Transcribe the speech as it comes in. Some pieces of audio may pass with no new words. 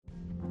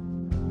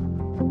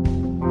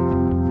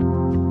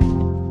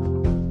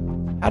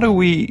do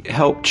we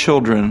help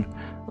children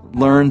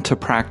learn to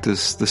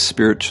practice the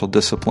spiritual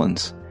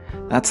disciplines?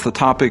 That's the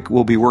topic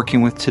we'll be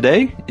working with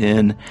today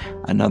in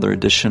another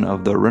edition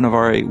of the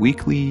Renovare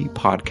Weekly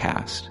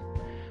Podcast.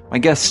 My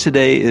guest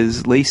today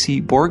is Lacey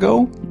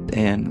Borgo,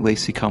 and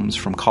Lacey comes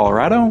from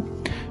Colorado.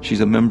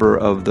 She's a member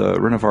of the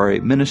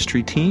Renovare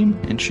ministry team,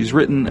 and she's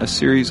written a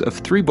series of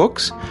 3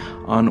 books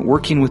on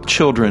working with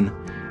children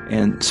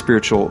and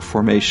spiritual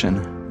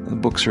formation. The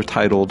books are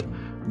titled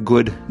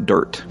Good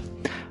Dirt.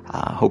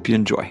 Hope you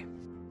enjoy.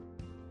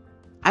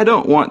 I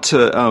don't want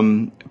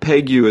to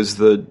peg you as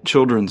the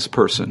children's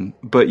person,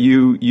 but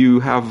you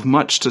have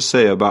much to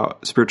say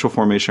about spiritual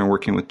formation and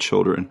working with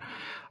children.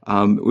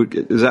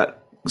 Is that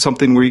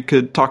something we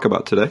could talk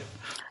about today?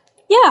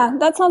 Yeah,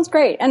 that sounds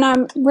great. And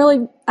I'm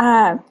really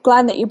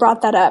glad that you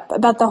brought that up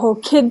about the whole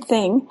kid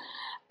thing.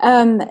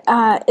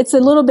 It's a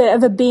little bit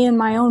of a bee in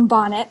my own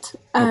bonnet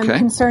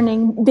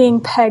concerning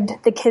being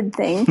pegged the kid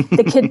thing,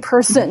 the kid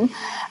person.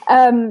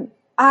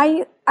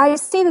 I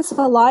see this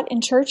a lot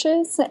in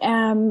churches.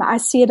 I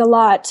see it a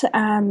lot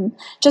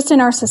just in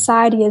our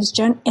society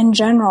in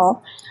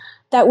general,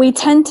 that we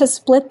tend to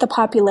split the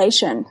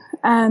population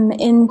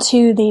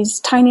into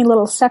these tiny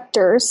little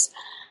sectors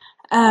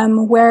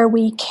where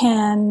we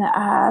can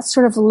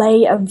sort of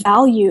lay a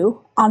value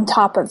on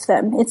top of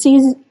them. It's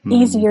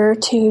easier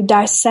to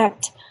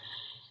dissect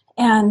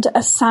and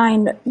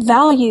assign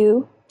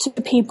value to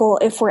people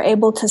if we're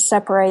able to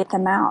separate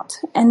them out.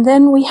 And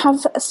then we have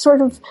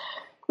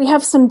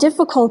some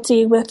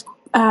difficulty with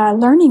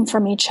learning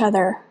from each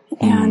other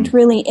and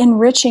really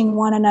enriching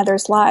one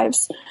another's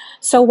lives.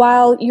 So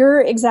while you're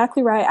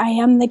exactly right, I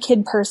am the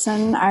kid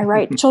person. I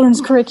write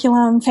children's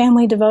curriculum,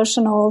 family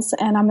devotionals,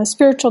 and I'm a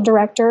spiritual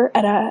director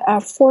at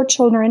for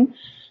children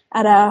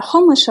at a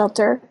homeless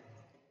shelter.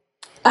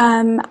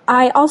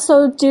 I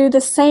also do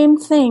the same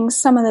things,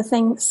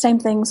 same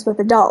things with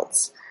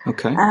adults.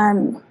 Okay.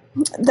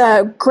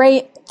 The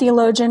great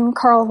theologian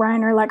Carl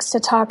Reiner likes to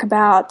talk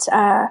about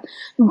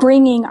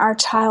bringing our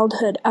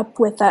childhood up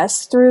with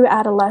us through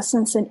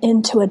adolescence and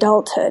into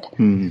adulthood,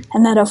 and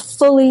that a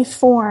fully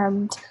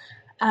formed,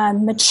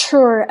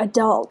 mature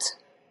adult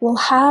will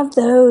have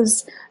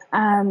those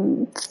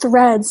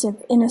threads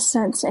of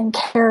innocence and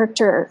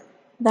character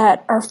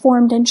that are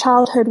formed in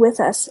childhood with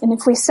us. And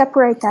if we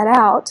separate that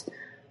out,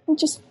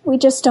 we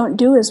just don't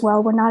do as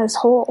well. We're not as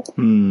whole.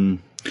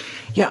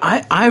 Yeah,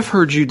 I've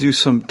heard you do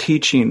some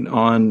teaching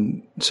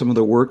on some of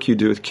the work you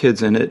do with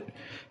kids, and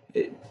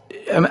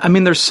I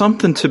mean, there's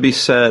something to be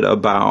said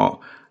about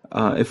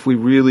if we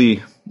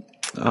really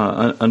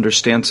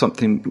understand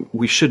something,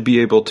 we should be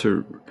able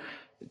to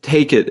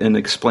take it and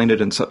explain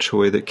it in such a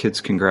way that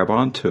kids can grab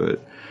onto it.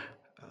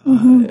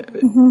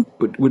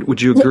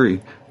 Would you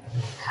agree?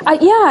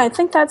 Yeah, I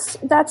think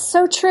that's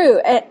so true,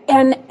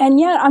 and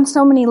yet on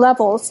so many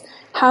levels,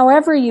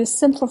 however you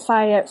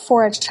simplify it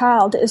for a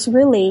child is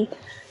really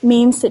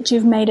means that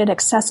you've made it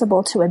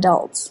accessible to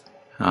adults.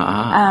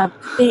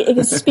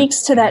 It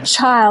speaks to that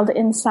child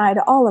inside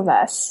all of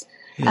us,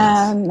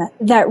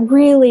 that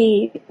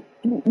really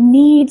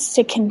needs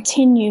to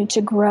continue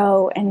to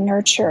grow and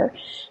nurture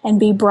and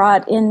be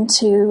brought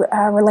into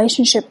a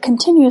relationship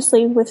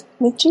continuously with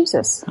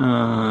Jesus.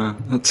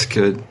 That's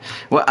good.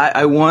 Well,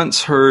 I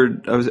once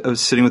heard, I was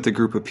sitting with a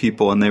group of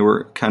people, and they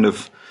were kind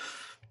of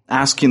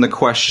asking the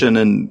question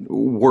and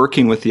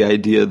working with the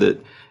idea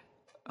that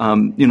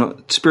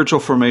spiritual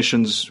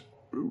formation's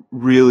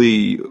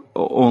really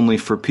only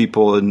for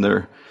people in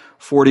their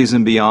 40s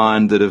and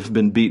beyond that have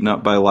been beaten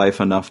up by life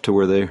enough to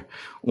where they're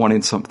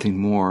wanting something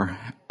more.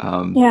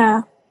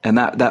 And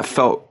that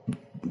felt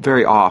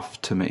very off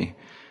to me.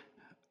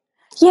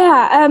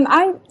 Yeah,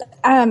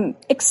 I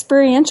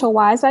experiential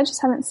wise, I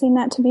just haven't seen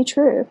that to be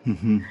true.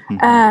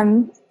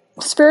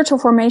 Spiritual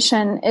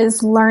formation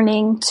is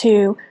learning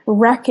to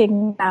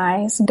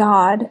recognize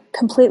God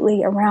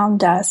completely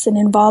around us and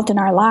involved in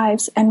our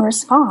lives and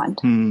respond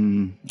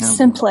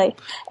simply.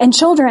 And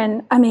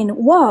children, I mean,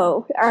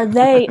 whoa, are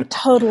they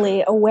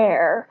totally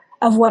aware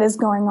of what is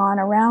going on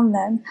around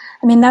them?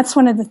 I mean, that's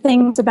one of the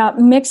things about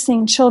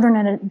mixing children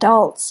and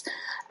adults,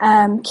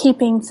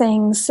 keeping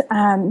things,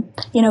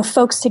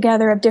 folks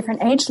together of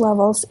different age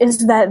levels,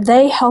 is that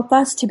they help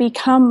us to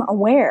become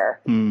aware.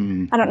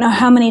 I don't know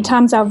how many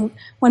times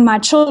when my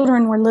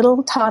children were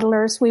little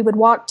toddlers, we would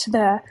walk to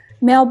the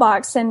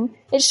mailbox, and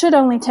it should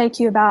only take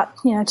you about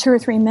 2 or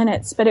 3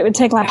 minutes, but it would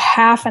take like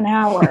half an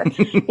hour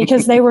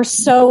because they were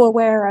so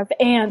aware of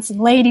ants and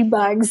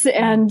ladybugs,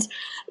 and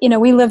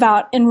we live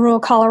out in rural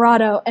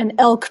Colorado, and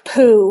elk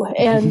poo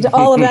and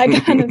all of that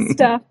kind of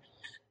stuff.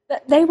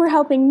 They were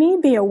helping me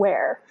be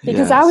aware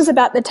because I was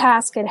about the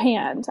task at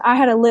hand. I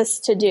had a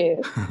list to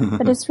do,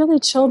 but it's really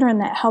children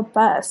that help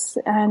us,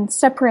 and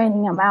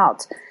separating them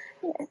out.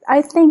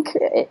 I think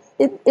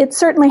it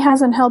certainly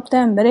hasn't helped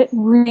them, but it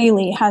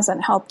really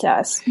hasn't helped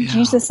us. Yeah.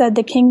 Jesus said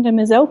the kingdom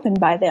is opened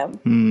by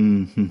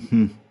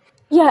them.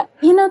 Yeah,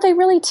 they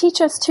really teach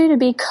us too to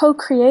be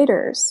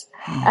co-creators.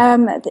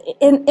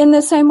 In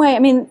the same way, I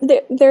mean,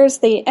 there's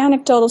the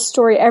anecdotal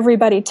story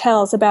everybody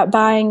tells about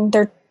buying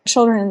their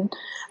children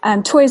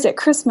toys at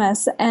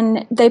Christmas,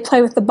 and they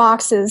play with the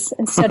boxes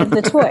instead of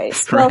the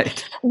toys.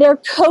 Right. Well,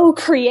 they're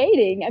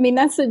co-creating. I mean,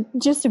 that's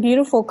just a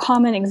beautiful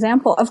common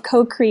example of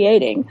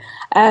co-creating.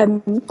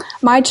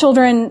 My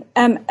children,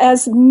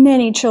 as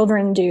many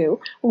children do,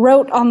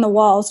 wrote on the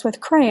walls with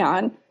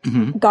crayon.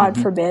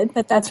 God forbid,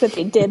 but that's what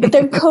they did. But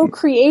they're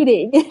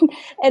co-creating.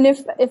 And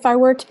if I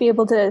were to be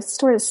able to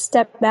sort of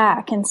step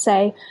back and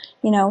say,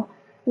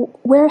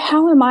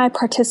 how am I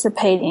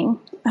participating,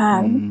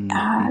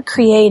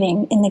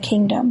 creating in the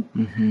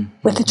kingdom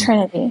with the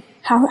Trinity?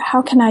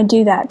 How can I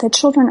do that? The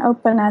children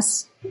open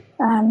us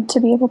to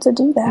be able to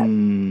do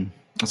that.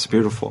 That's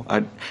beautiful.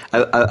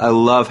 I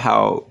love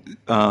how,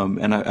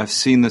 and I've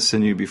seen this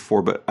in you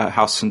before, but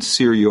how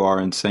sincere you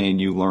are in saying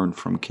you learn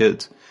from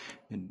kids,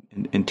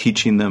 and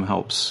teaching them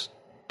helps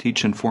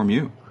teach and form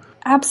you.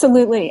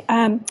 Absolutely.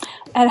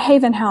 At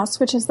Haven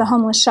House, which is the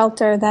homeless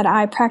shelter that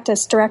I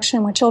practice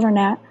direction with children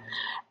at,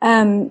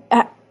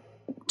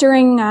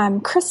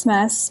 during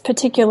Christmas,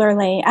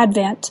 particularly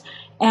Advent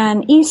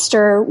and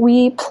Easter,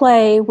 we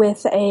play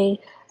with a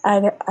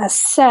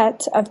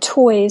set of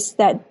toys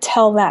that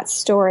tell that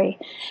story.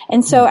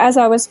 And so as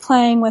I was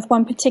playing with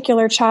one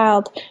particular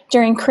child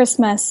during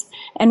Christmas,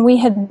 and we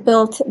had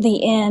built the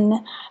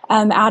inn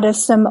out of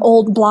some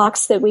old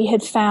blocks that we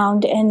had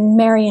found, and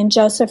Mary and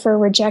Joseph were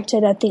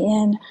rejected at the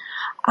inn,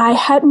 I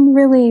hadn't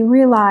really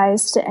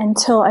realized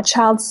until a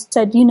child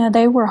said,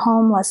 they were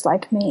homeless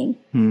like me.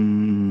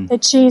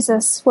 That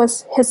Jesus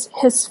was his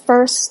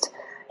first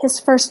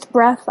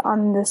breath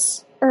on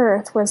this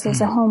earth was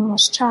as a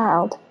homeless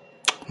child.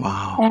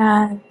 Wow.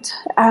 And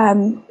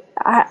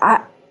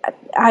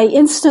I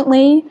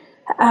instantly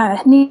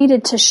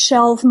needed to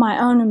shelve my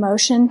own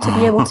emotion to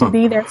be able to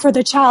be there for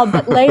the child.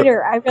 But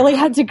later, I really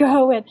had to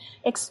go and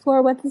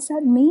explore, what does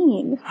that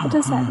mean? What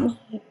does that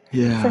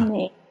mean for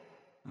me?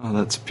 Oh,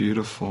 that's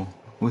beautiful.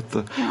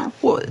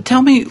 Well,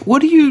 tell me,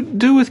 what do you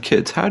do with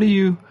kids? How do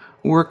you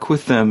work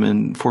with them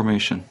in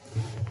formation?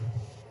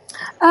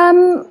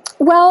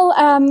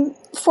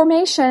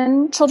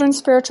 Formation, children's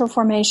spiritual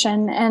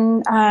formation,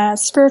 and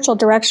spiritual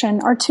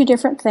direction are two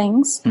different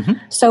things.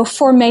 So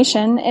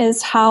formation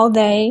is how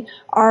they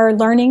are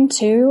learning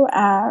to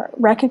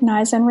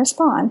recognize and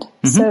respond.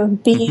 So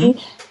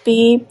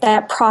be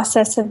that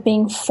process of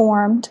being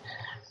formed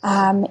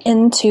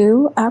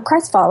into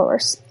Christ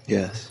followers.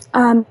 Yes.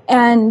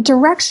 And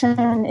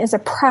direction is a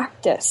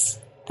practice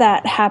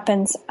that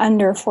happens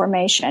under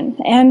formation.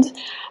 And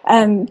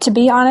to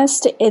be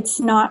honest, it's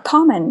not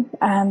common.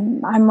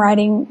 I'm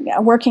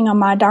working on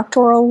my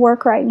doctoral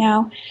work right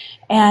now,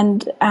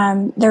 and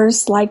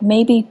there's like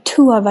maybe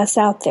 2 of us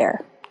out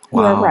there who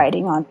are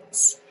writing on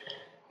this.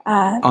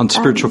 On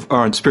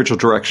spiritual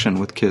direction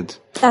with kids.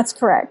 That's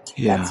correct.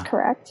 Yeah. That's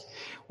correct.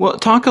 Well,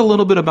 talk a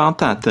little bit about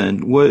that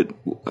then.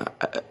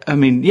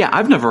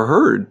 I've never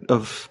heard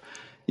of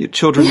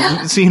children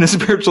seeing a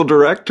spiritual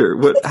director.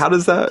 How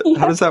does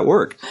that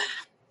work?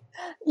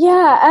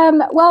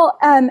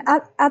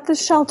 At the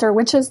shelter,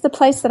 which is the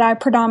place that I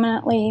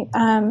predominantly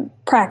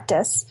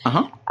practice,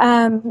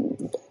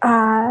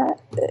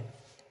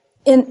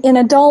 in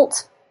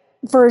adult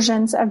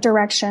versions of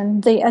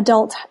direction, the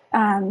adult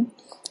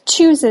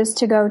chooses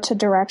to go to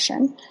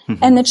direction,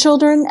 and the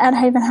children at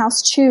Haven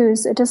House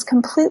choose. It is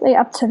completely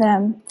up to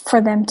them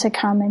for them to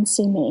come and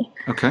see me.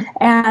 Okay,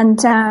 and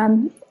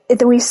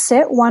we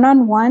sit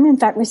one-on-one. In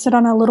fact, we sit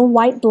on a little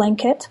white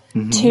blanket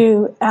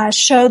to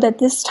show that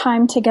this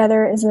time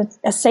together is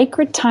a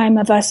sacred time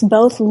of us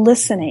both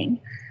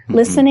listening.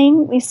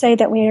 Listening, we say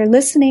that we are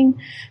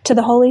listening to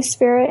the Holy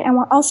Spirit, and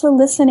we're also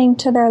listening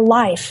to their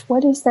life.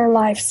 What is their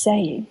life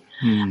saying?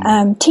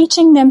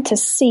 Teaching them to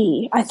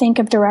see. I think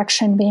of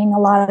direction being a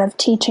lot of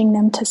teaching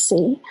them to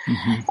see.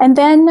 And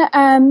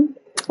then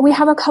we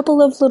have a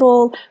couple of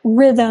little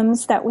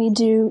rhythms that we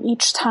do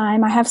each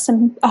time. I have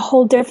a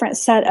whole different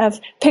set of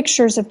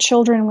pictures of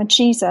children with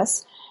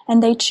Jesus,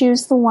 and they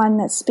choose the one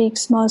that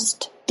speaks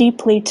most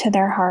deeply to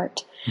their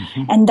heart.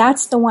 And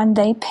that's the one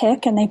they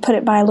pick, and they put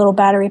it by a little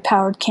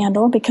battery-powered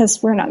candle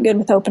because we're not good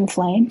with open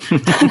flame.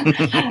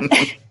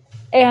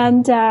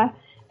 And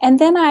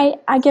then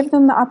I give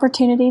them the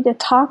opportunity to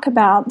talk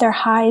about their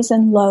highs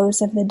and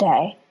lows of the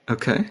day.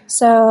 Okay.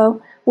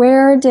 So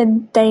where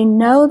did they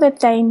know that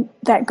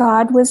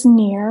God was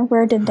near?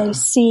 Where did they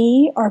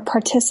see or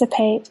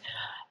participate?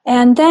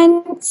 And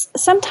then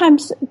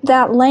sometimes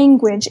that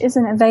language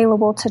isn't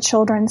available to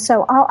children,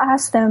 so I'll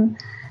ask them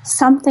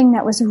something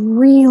that was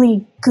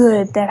really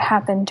good that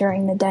happened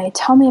during the day.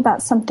 Tell me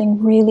about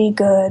something really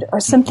good or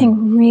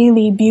something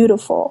really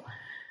beautiful,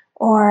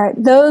 or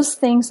those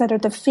things that are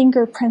the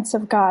fingerprints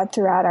of God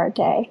throughout our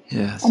day.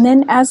 Yes. And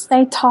then as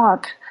they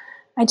talk,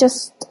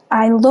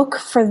 I look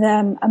for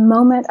them a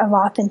moment of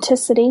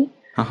authenticity.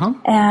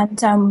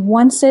 And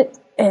once it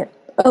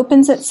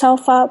opens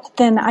itself up,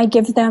 then I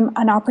give them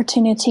an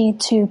opportunity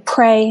to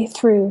pray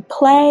through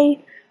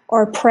play,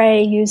 or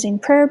pray using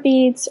prayer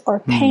beads, or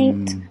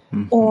paint,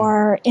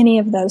 or any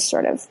of those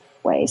sort of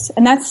ways.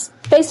 And that's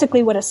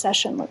basically what a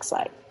session looks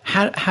like.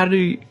 How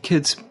do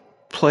kids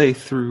play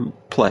through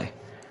play?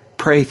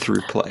 Pray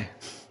through play?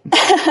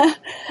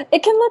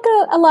 It can look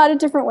a lot of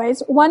different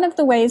ways. One of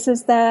the ways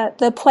is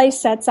the play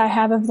sets I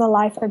have of the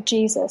life of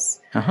Jesus.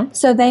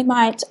 So they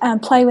might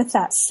play with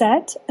that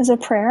set as a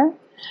prayer.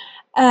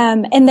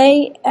 And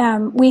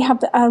we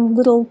have a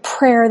little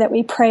prayer that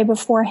we pray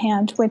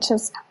beforehand, which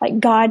is like,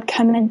 God,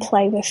 come and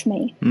play with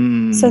me.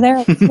 So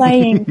they're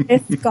playing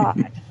with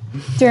God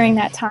during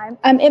that time.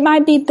 It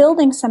might be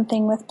building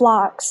something with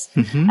blocks.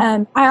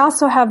 I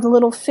also have the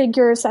little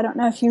figures. I don't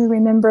know if you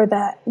remember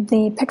the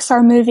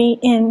Pixar movie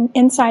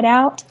Inside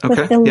Out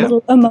with the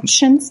little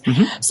emotions.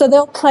 So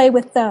they'll play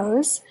with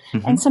those,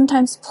 and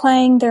sometimes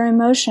playing their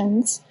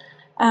emotions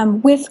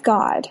with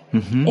God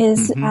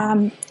is.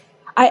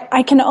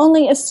 I can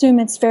only assume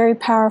it's very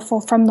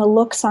powerful from the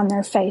looks on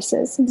their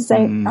faces, because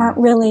they aren't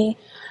really,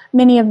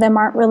 many of them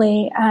aren't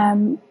really,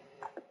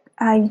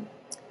 are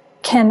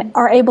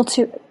able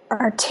to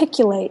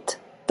articulate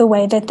the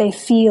way that they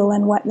feel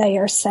and what they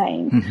are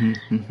saying.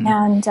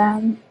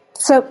 And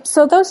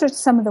so those are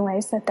some of the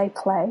ways that they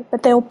play.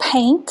 But they'll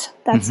paint.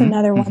 That's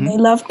another one. They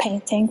love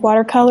painting.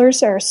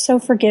 Watercolors are so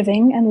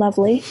forgiving and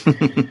lovely.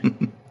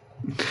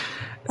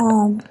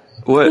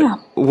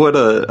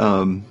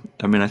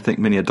 I think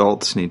many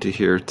adults need to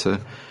hear to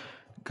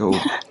go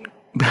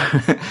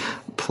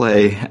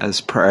play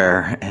as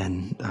prayer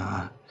and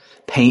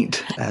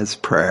paint as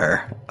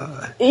prayer.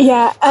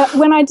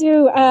 When I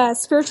do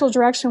spiritual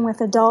direction with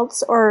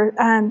adults, or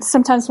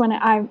sometimes when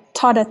I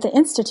taught at the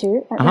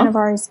Institute, at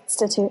Renovari's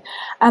Institute,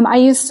 I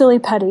use silly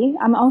putty.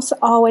 I'm also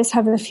always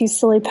have a few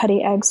silly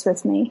putty eggs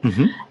with me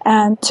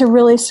to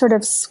really sort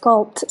of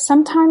sculpt.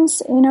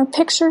 Sometimes,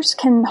 pictures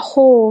can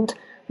hold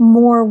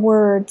more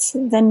words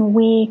than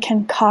we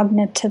can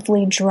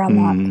cognitively drum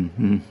up.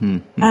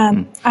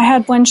 I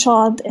had one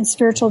child in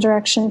spiritual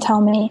direction tell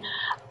me,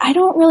 I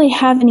don't really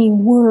have any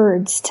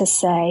words to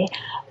say,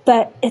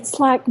 but it's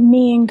like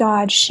me and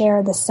God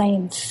share the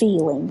same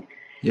feeling.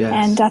 Yes.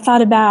 And I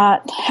thought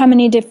about how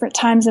many different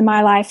times in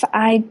my life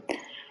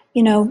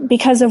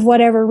because of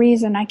whatever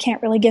reason, I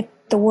can't really get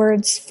the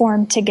words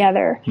formed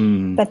together,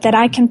 but that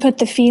I can put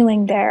the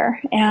feeling there,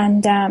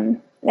 and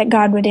that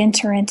God would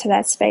enter into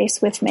that space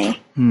with me,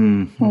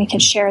 and we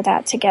could share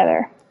that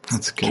together.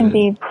 That's good. Can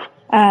be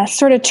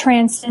sort of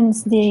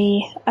transcends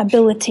the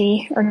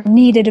ability or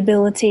needed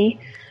ability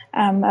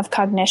of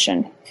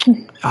cognition.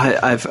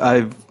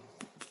 I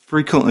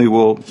frequently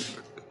will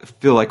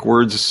feel like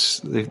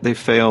words they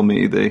fail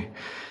me. They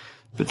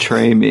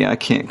betray me. I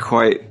can't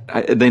quite.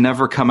 They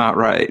never come out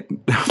right.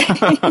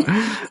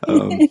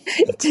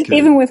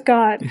 Even with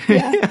God.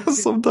 Yeah,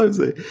 sometimes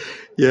they.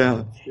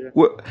 Yeah.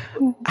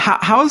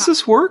 How does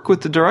this work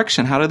with the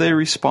direction? How do they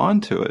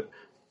respond to it?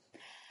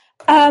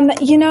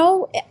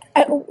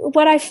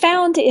 What I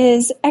found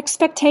is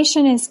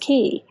expectation is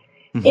key.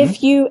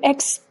 If you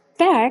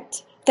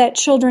expect that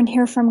children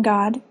hear from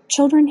God,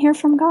 children hear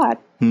from God.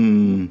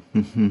 And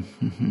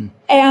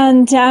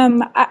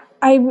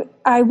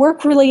I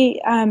work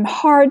really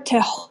hard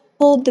to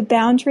hold the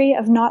boundary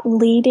of not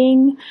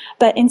leading,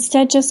 but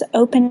instead just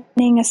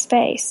opening a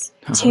space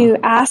to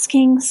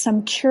asking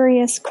some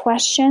curious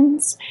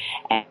questions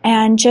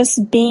and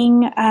just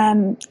being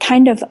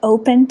kind of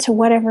open to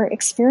whatever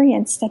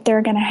experience that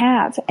they're going to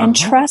have, and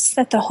trust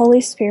that the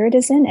Holy Spirit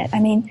is in it. I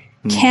mean,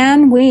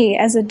 can we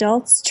as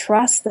adults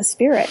trust the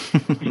Spirit?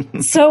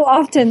 So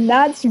often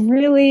that's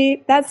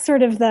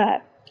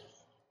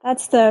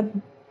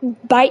the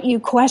bite you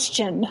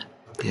question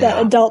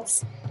that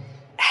adults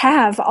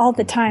have all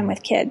the time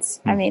with kids.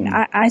 I mean,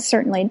 I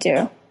certainly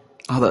do.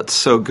 Oh, that's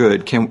so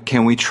good.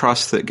 Can we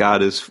trust that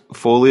God is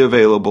fully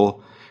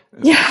available,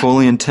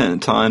 fully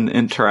intent on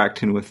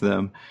interacting with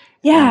them?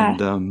 Yeah.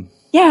 And,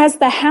 has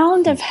the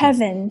hound of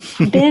heaven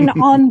been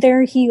on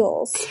their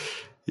heels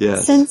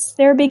since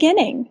their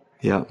beginning?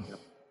 Yeah.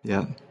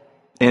 Yeah.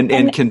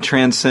 And can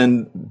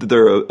transcend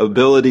their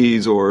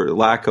abilities or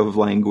lack of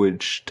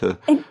language to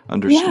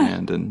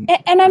understand. And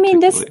I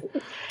mean,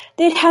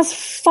 it has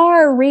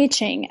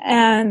far-reaching,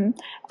 I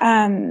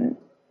don't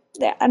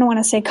want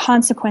to say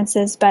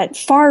consequences, but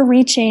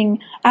far-reaching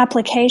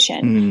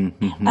application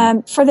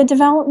for the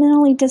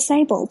developmentally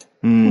disabled.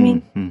 I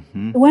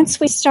mean, once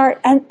we start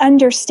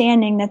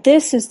understanding that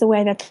this is the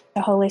way that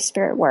the Holy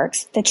Spirit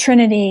works, the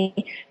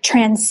Trinity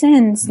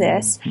transcends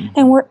this,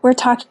 and we're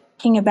talking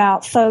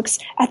about folks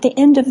at the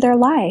end of their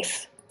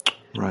life.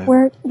 Right.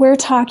 We're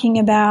talking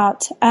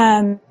about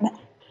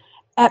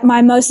at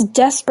my most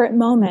desperate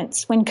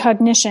moments when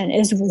cognition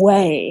is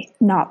way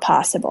not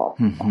possible.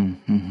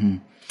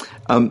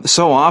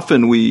 So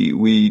often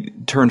we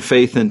turn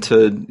faith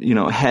into,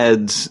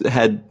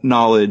 head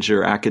knowledge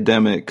or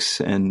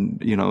academics and,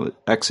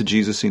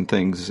 exegesing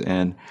things,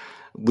 and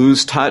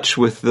lose touch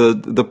with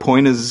the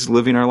point is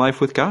living our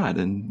life with God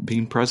and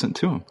being present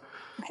to Him.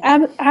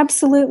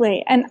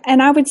 Absolutely.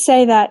 And I would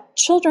say that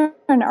children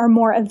are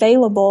more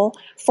available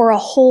for a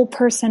whole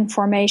person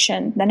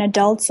formation than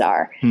adults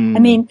are. I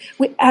mean,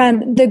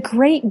 the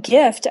great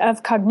gift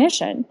of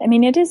cognition, I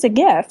mean, it is a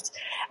gift,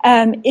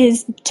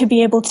 is to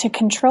be able to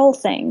control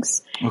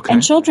things. Okay.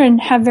 And children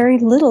have very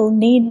little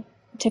need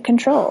to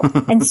control.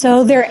 And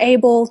so they're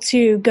able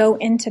to go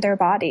into their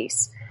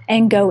bodies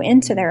and go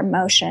into their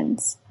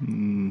emotions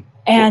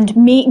and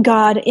meet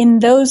God in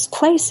those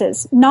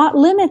places, not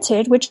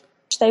limited, which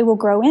they will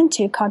grow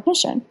into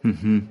cognition.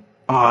 Mm-hmm.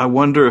 Oh, I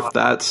wonder if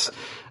that's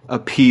a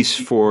piece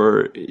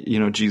for,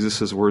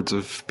 Jesus's words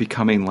of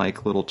becoming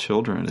like little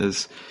children,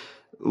 is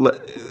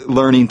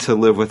learning to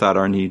live without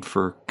our need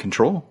for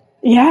control.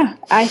 Yeah,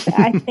 I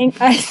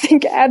think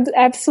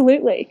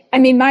absolutely. I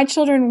mean, my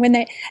children,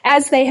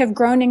 as they have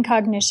grown in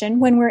cognition,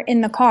 when we're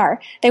in the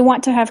car, they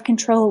want to have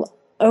control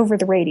over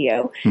the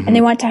radio, and they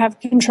want to have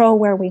control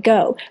where we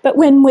go. But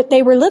when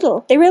they were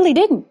little, they really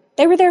didn't.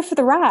 They were there for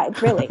the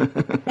ride, really,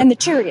 and the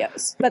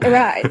Cheerios, but the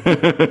ride.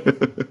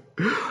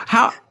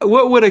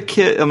 What would a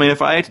kid? I mean,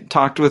 if I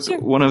talked with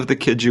one of the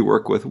kids you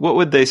work with, what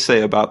would they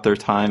say about their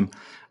time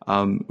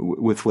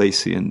with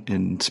Lacey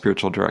in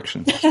spiritual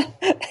direction?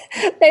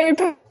 They would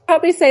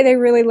probably say they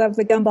really love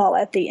the gumball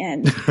at the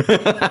end.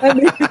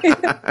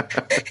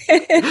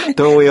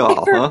 Don't we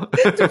all? To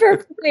be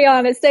perfectly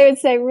honest, they would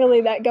say,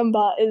 really, that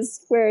gumball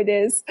is where it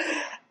is.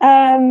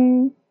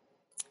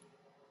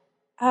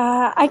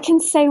 I can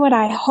say what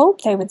I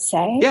hope they would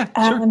say. Yeah,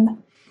 sure.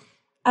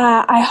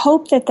 I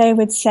hope that they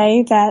would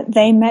say that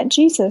they met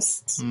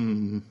Jesus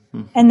and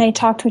they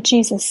talked with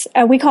Jesus.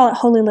 We call it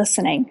holy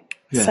listening.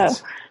 Yes. So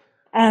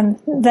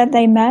that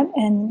they met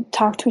and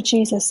talked with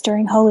Jesus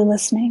during holy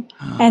listening,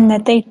 and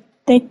that they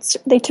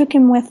took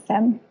him with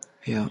them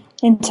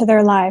into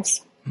their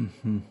lives.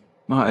 Mm-hmm.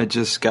 Well, I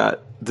just got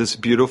this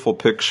beautiful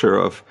picture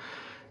of,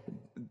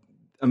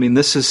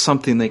 this is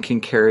something they can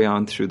carry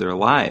on through their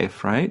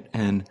life, right?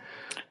 And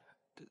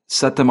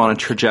set them on a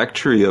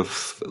trajectory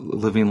of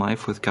living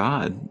life with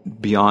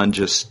God beyond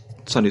just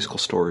Sunday school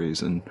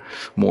stories and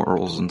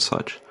morals and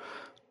such.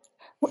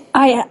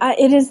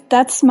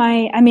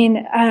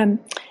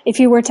 If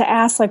you were to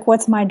ask,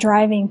 what's my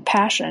driving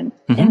passion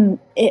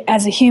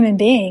as a human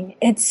being,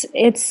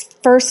 it's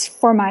first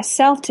for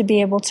myself to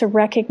be able to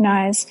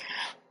recognize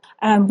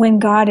when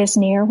God is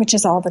near, which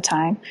is all the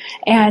time,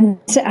 and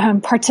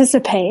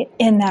participate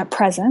in that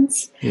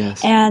presence.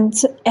 Yes. And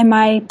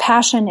my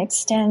passion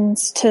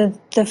extends to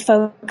the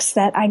folks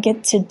that I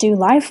get to do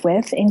life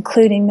with,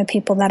 including the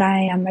people that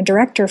I am a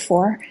director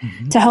for,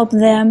 to help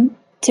them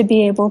to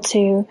be able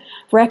to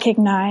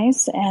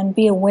recognize and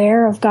be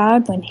aware of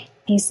God when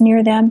he's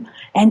near them,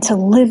 and to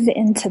live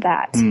into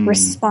that,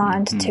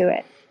 respond to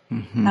it.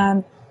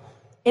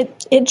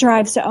 It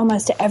drives to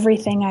almost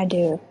everything I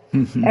do.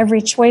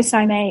 Every choice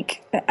I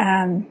make,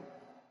 down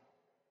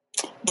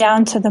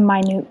to the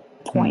minute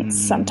points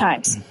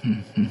sometimes.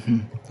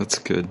 That's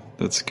good.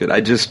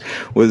 I just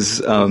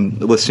was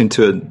listening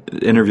to an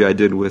interview I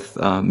did with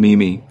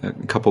Mimi a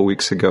couple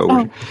weeks ago,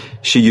 where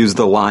she used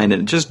the line,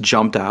 and it just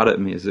jumped out at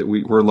me, is that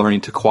we're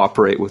learning to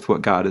cooperate with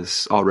what God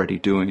is already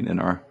doing in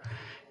our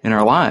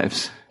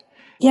lives.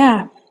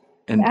 Yeah.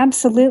 And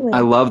absolutely.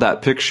 I love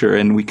that picture,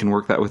 and we can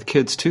work that with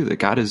kids too, that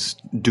God is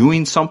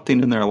doing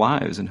something in their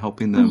lives and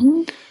helping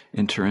them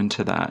enter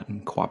into that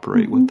and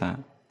cooperate with that.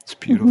 It's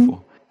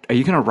beautiful. Are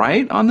you going to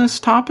write on this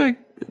topic?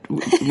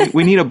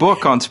 We need a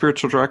book on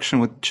spiritual direction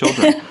with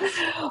children.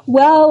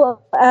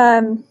 Well,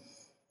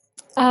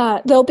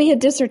 there'll be a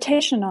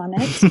dissertation on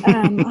it.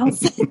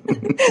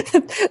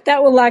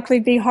 That will likely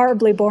be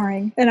horribly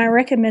boring, and I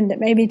recommend it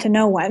maybe to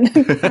no one.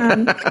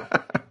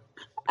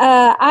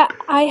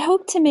 I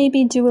hope to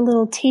maybe do a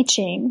little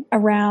teaching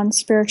around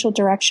spiritual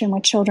direction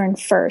with children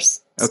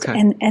first,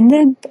 and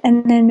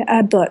then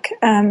a book.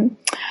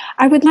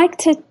 I would like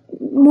to,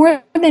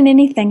 more than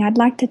anything, I'd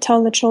like to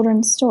tell the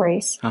children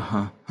stories.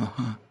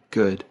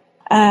 Good.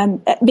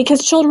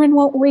 Because children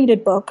won't read a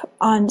book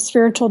on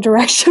spiritual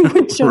direction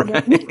with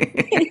children.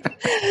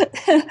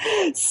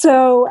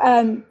 So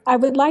I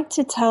would like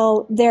to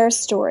tell their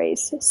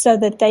stories so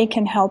that they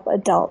can help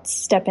adults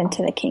step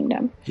into the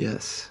kingdom.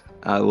 Yes.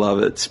 I love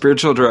it.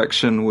 Spiritual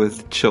direction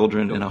with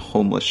children in a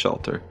homeless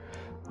shelter.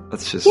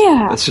 That's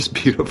just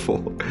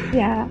beautiful.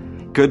 Yeah.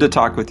 Good to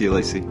talk with you,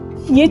 Lacey.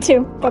 You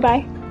too.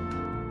 Bye-bye.